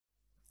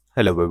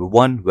Hello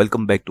everyone,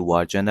 welcome back to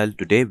our channel.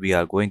 Today we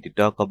are going to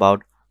talk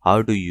about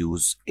how to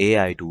use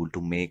AI tool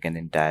to make an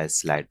entire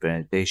slide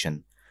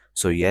presentation.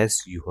 So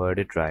yes, you heard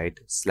it right.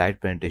 Slide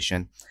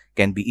presentation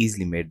can be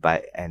easily made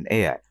by an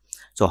AI.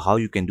 So how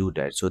you can do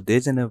that? So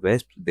there's a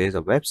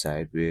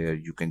website where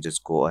you can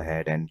just go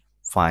ahead and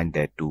find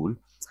that tool.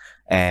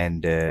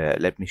 And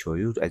let me show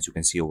you. As you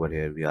can see over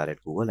here, we are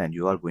at Google, and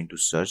you are going to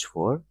search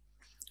for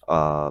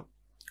uh,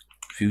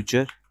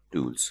 future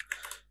tools.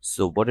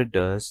 So what it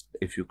does,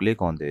 if you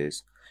click on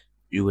this,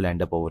 you will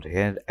end up over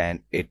here,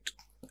 and it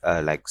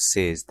like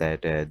says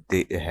that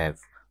they have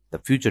the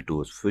future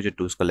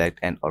tools collect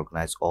and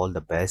organize all the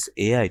best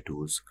AI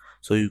tools,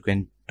 so you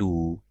can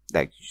do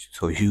like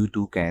so you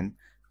too can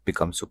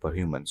become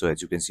superhuman. So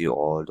as you can see,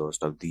 all those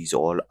stuff, these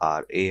all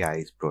are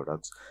AI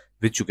products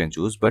which you can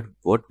choose. But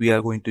what we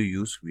are going to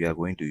use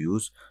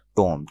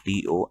Tome,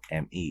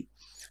 Tome.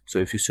 So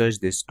if you search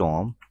this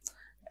Tome,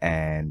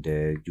 and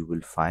you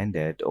will find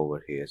that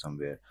over here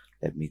somewhere.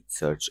 Let me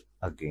search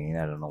again.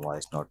 I don't know why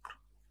it's not.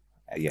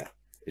 Yeah,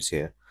 it's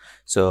here.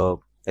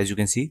 So as you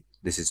can see,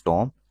 this is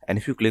Tom, and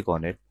if you click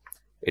on it,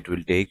 it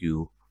will take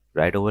you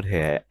right over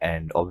here,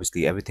 and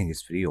obviously everything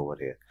is free over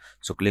here.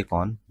 So click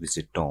on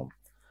visit Tom.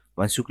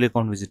 Once you click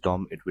on visit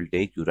Tom, it will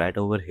take you right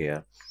over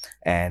here,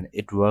 and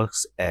it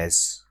works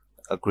as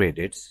a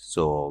credits.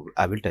 So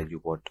I will tell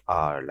you what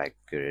are like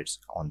credits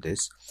on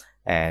this,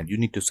 and you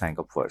need to sign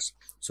up first.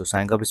 So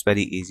sign up is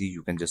very easy.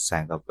 You can just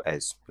sign up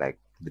as like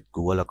with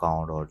Google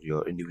account or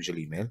your individual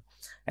email,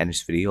 and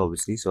it's free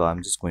obviously. So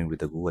I'm just going with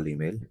the Google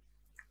email.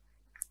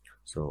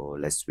 So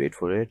let's wait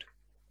for it.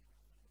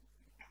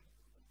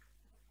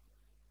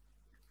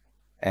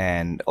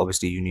 And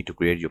obviously you need to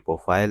create your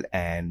profile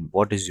and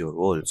what is your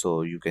role.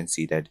 So you can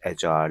see that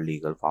HR,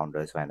 legal,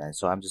 founders, finance.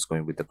 So I'm just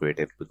going with the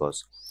creative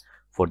because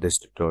for this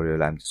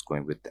tutorial I'm just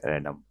going with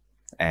random.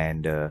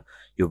 And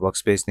your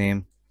workspace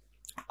name,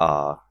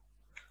 uh,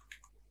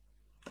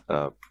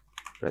 uh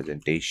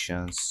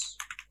presentations,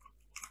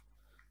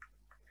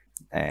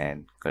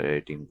 and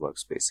creating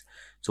workspace.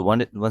 So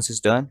once it's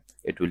done,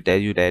 it will tell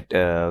you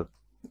that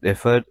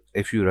refer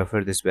if you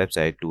refer this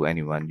website to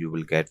anyone, you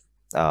will get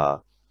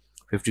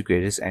 50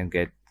 credits and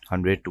get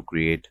 100 to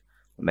create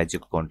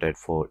magic content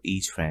for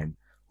each friend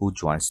who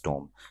joins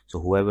Tom. So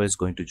whoever is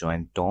going to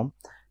join Tom,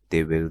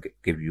 they will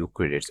give you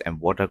credits. And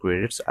what are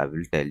credits, I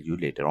will tell you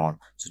later on.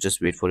 So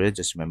just wait for it.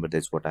 Just remember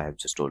that's what I have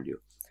just told you.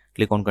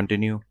 Click on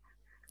continue,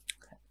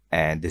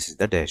 and this is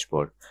the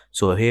dashboard.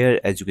 So here,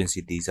 as you can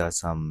see, these are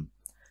some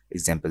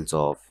examples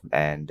of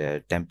and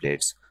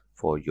templates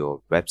for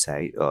your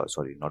website,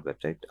 sorry, not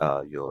website,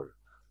 your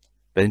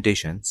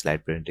presentation,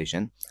 slide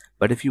presentation.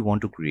 But if you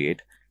want to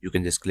create, you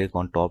can just click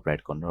on top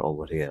right corner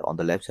over here. On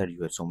the left side,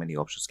 you have so many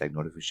options like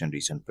notification,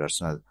 recent,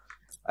 personal,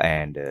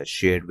 and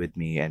shared with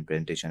me, and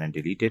presentation, and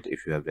delete it.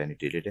 If you have any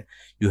deleted,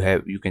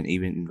 you can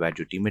even invite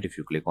your teammate. If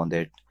you click on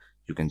that,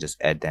 you can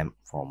just add them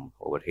from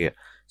over here.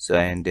 So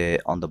and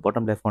on the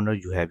bottom left corner,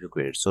 you have your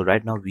credits. So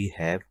right now we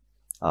have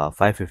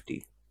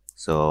 550.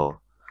 So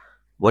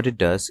what it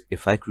does,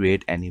 if I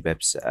create any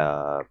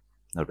not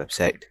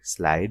website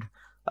slide,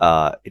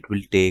 it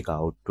will take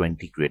out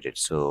 20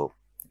 credits. So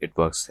it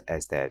works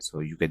as that. So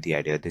you get the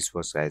idea. This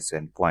works as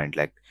an point,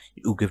 like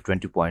you give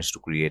 20 points to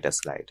create a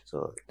slide.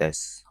 So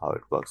that's how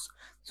it works.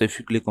 So if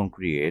you click on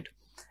create,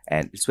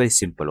 and it's very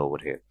simple over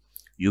here,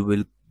 you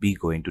will be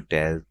going to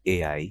tell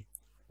AI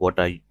what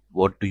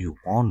do you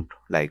want,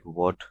 like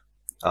what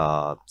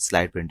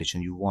slide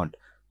presentation you want.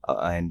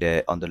 And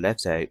on the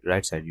left side,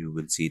 right side, you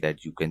will see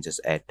that you can just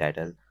add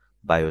title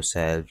by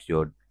yourself,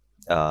 your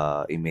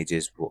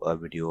images,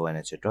 video, and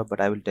etc.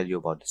 But I will tell you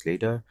about this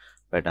later.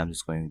 But I'm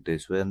just going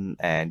this one,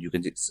 and you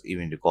can just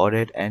even record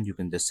it, and you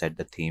can just set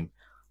the theme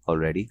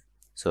already.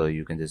 So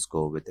you can just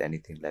go with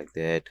anything like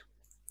that.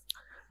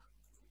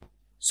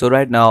 So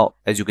right now,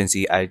 as you can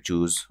see, I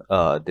choose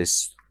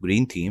this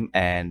green theme,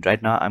 and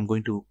right now I'm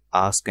going to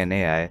ask an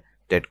AI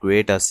that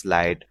create a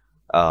slide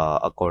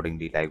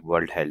accordingly, like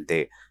World Health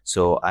Day.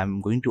 So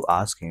I'm going to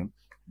ask him,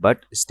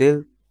 but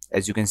still,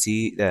 as you can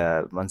see,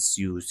 once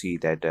you see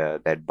that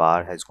that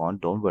bar has gone,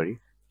 don't worry.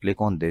 Click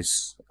on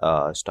this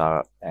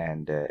star,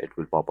 and it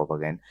will pop up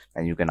again,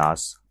 and you can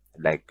ask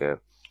like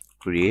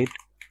create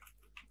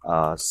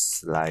a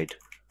slide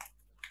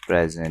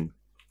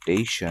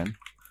presentation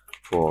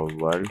for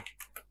World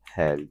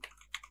Health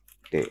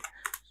Day.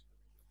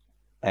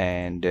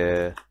 And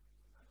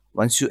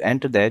once you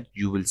enter that,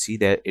 you will see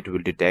that it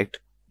will detect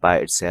by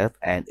itself,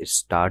 and it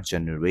starts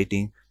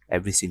generating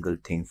every single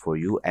thing for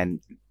you.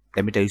 And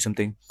let me tell you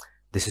something,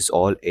 this is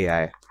all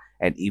AI.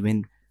 And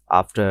even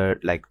after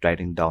like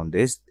writing down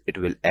this, it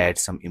will add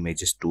some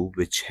images too,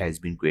 which has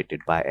been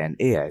created by an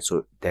AI.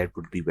 So that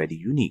would be very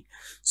unique.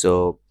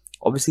 So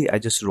obviously I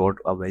just wrote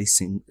a very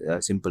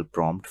simple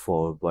prompt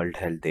for World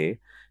Health Day.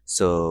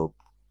 So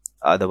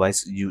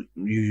otherwise you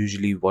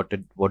usually what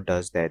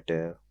does that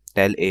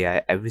tell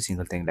AI every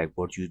single thing, like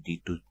what you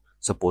need to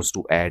supposed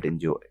to add in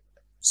your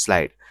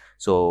slide.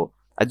 So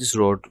I just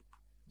wrote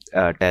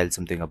tell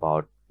something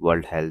about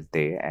World Health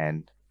Day,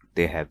 and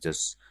they have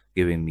just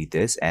given me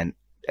this. And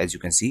as you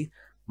can see,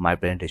 my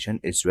presentation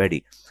is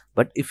ready.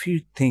 But if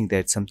you think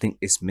that something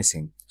is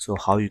missing, so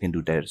how you can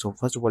do that? So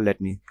first of all, let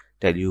me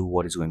tell you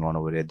what is going on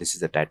over here. This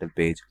is the title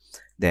page,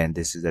 then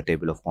this is the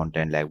table of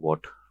content, like what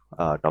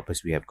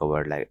topics we have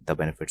covered, like the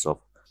benefits of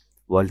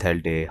World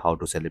Health Day, how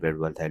to celebrate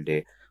World Health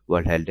Day,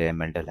 World Health Day,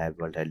 mental health,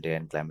 World Health Day,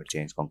 and climate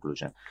change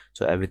conclusion.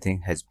 So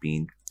everything has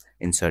been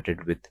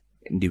inserted with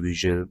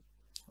individual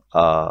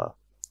uh,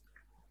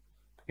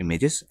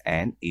 images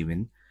and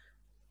even,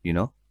 you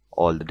know,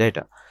 all the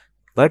data.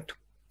 But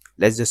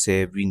let's just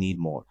say we need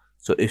more.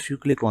 So if you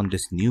click on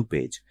this new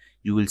page,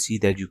 you will see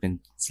that you can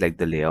select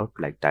the layout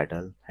like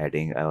title,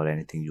 heading, or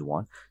anything you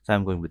want. So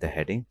I'm going with the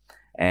heading,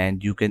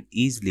 and you can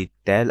easily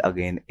tell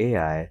again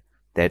AI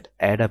that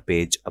add a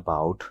page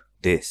about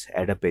this,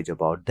 add a page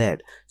about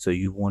that. So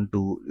you want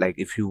to, like,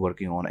 if you're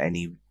working on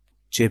any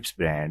chips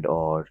brand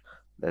or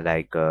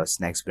like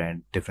snacks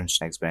brand, different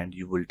snacks brand,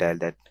 you will tell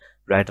that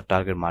write a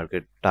target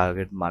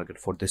market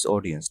for this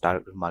audience,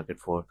 target market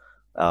for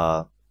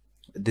uh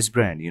this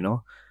brand,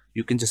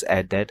 you can just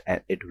add that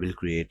and it will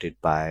create it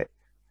by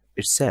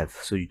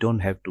itself. So you don't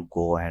have to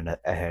go and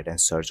ahead and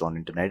search on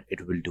internet,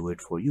 it will do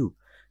it for you.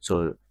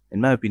 So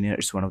in my opinion,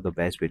 it's one of the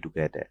best way to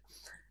get it.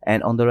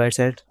 And on the right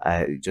side,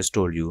 I just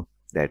told you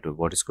that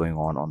what is going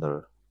on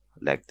the,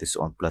 like this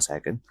on plus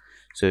icon.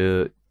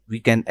 So we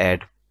can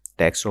add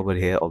text over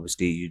here.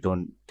 Obviously you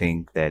don't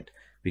think that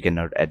we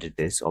cannot edit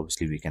this,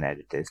 obviously we can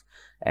edit this.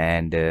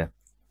 And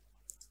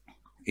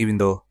even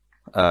though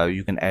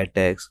you can add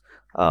text,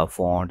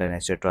 font and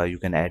etc, you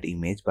can add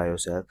image by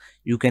yourself.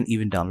 You can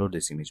even download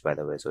this image, by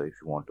the way, so if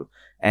you want to.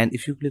 And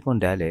if you click on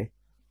delay,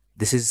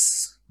 this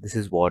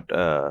is what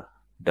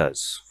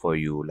does for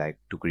you, like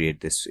to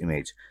create this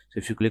image. So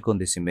if you click on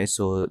this image,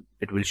 so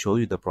it will show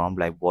you the prompt,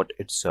 like what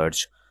it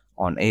searched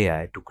on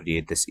AI to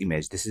create this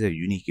image. This is a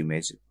unique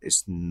image,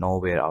 it's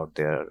nowhere out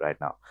there right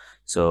now.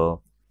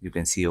 So you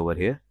can see over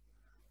here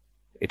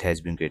it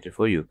has been created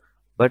for you.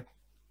 But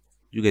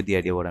you get the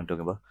idea what I'm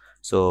talking about.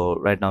 So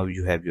right now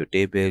you have your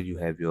table, you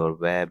have your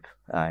web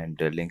and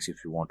links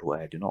if you want to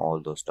add,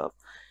 all those stuff.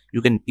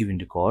 You can even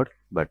record,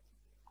 but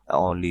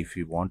only if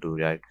you want to,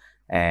 right?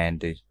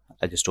 And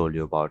I just told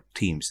you about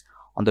themes.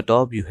 On the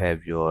top you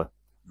have your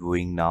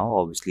viewing now.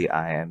 Obviously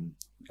I am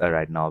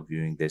right now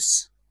viewing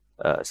this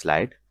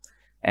slide,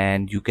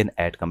 and you can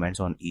add comments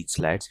on each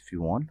slides if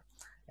you want.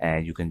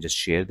 And you can just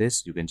share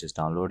this, you can just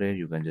download it,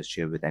 you can just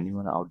share with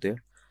anyone out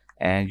there.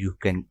 And you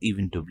can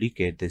even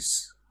duplicate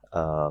this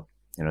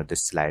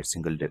this slide,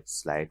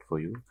 slide for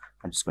you.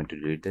 I'm just going to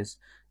delete this.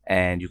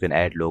 And you can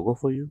add logo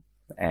for you,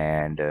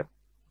 and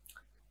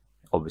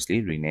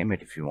obviously rename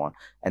it if you want.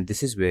 And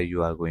this is where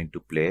you are going to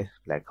play,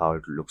 like how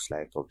it looks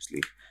like,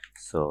 obviously.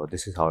 So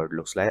this is how it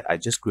looks like. I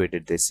just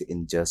created this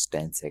in just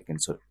 10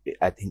 seconds, so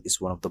I think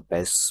it's one of the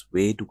best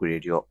way to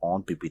create your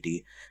own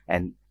PPT.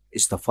 And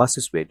it's the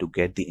fastest way to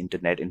get the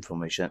internet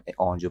information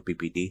on your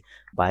PPT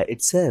by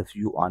itself.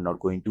 You are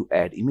not going to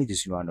add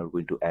images, you are not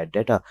going to add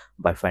data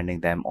by finding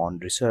them on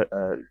research,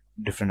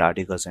 different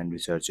articles and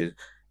researches.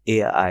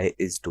 AI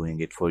is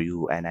doing it for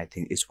you, and I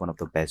think it's one of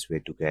the best way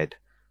to get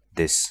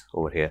this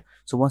over here.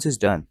 So once it's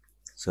done,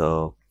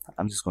 so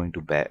I'm just going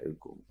to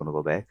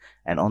go back,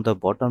 and on the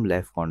bottom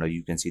left corner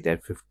you can see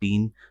that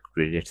 15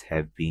 credits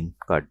have been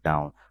cut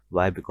down.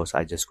 Why? Because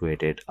I just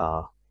created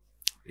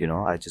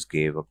I just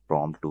gave a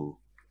prompt to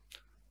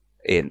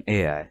an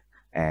AI,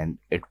 and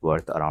it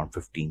worth around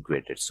 15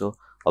 credits. So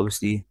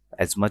obviously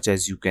as much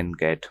as you can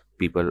get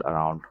people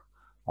around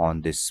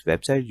on this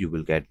website, you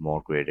will get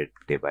more credit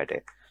day by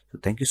day. So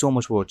thank you so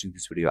much for watching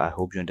this video. I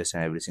hope you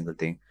understand every single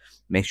thing.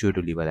 Make sure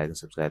to leave a like and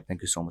subscribe.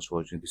 Thank you so much for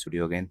watching this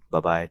video again. Bye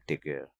bye, take care.